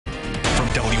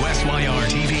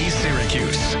WSYR-TV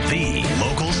Syracuse, the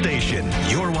local station.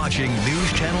 You're watching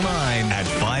News Channel 9 at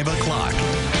 5 o'clock.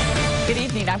 Good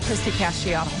evening. I'm Christy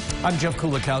Casciano. I'm Jeff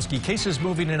Kulikowski. Cases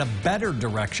moving in a better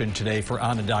direction today for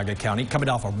Onondaga County, coming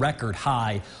off a record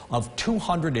high of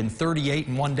 238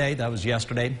 in one day. That was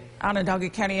yesterday. Onondaga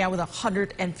County now with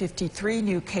 153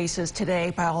 new cases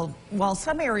today. While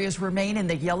some areas remain in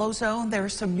the yellow zone,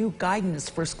 there's some new guidance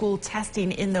for school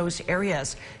testing in those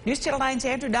areas. News Channel 9's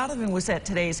Andrew Donovan was at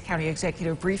today's county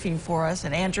executive briefing for us.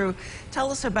 And Andrew,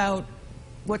 tell us about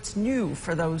what's new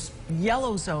for those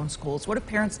yellow zone schools. What do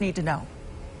parents need to know?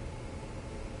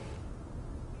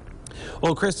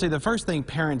 Well, Christy, the first thing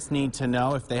parents need to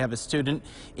know if they have a student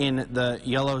in the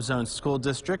yellow zone school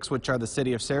districts, which are the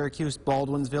city of Syracuse,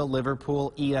 Baldwinsville,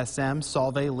 Liverpool, ESM,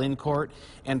 Solvay, Lincourt,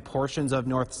 and portions of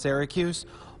North Syracuse,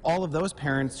 all of those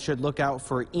parents should look out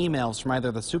for emails from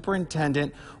either the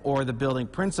superintendent or the building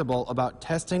principal about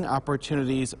testing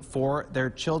opportunities for their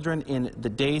children in the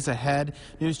days ahead.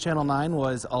 News Channel 9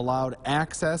 was allowed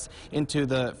access into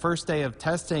the first day of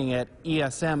testing at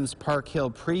ESM's Park Hill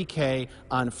Pre-K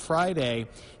on Friday.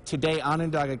 Today,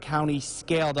 Onondaga County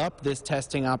scaled up this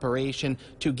testing operation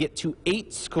to get to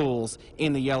 8 schools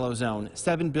in the yellow zone,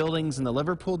 7 buildings in the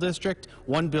Liverpool district,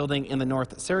 1 building in the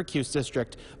North Syracuse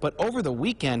district. But over the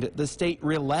weekend, the state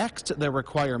relaxed the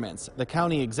requirements. The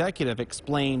county executive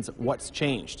explains what's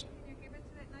changed.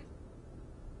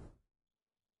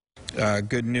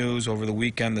 Good news, over the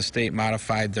weekend, the state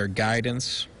modified their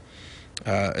guidance.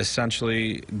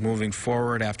 Essentially, moving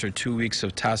forward after 2 weeks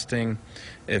of testing,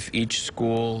 if each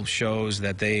school shows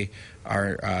that they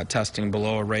are testing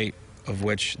below a rate of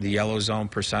which the yellow zone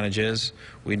percentage is,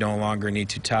 we no longer need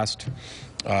to test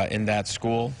in that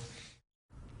school.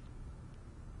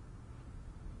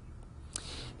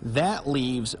 That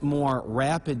leaves more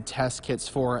rapid test kits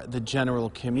for the general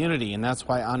community, and that's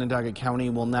why Onondaga County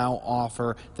will now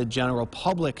offer the general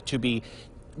public to be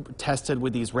tested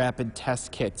with these rapid test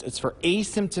kits. It's for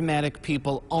asymptomatic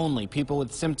people only. People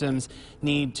with symptoms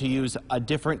need to use a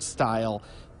different style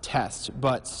test.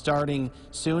 But starting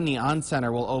soon, the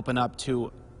On-Center will open up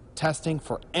to testing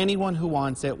for anyone who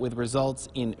wants it with results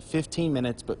in 15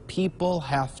 minutes, but people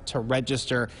have to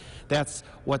register. That's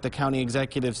what the county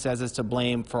executive says is to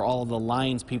blame for all of the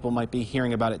lines people might be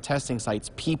hearing about at testing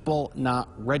sites. People not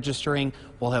registering.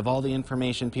 We'll have all the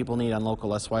information people need on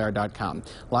localsyr.com.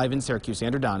 Live in Syracuse,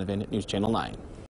 Andrew Donovan, News Channel 9.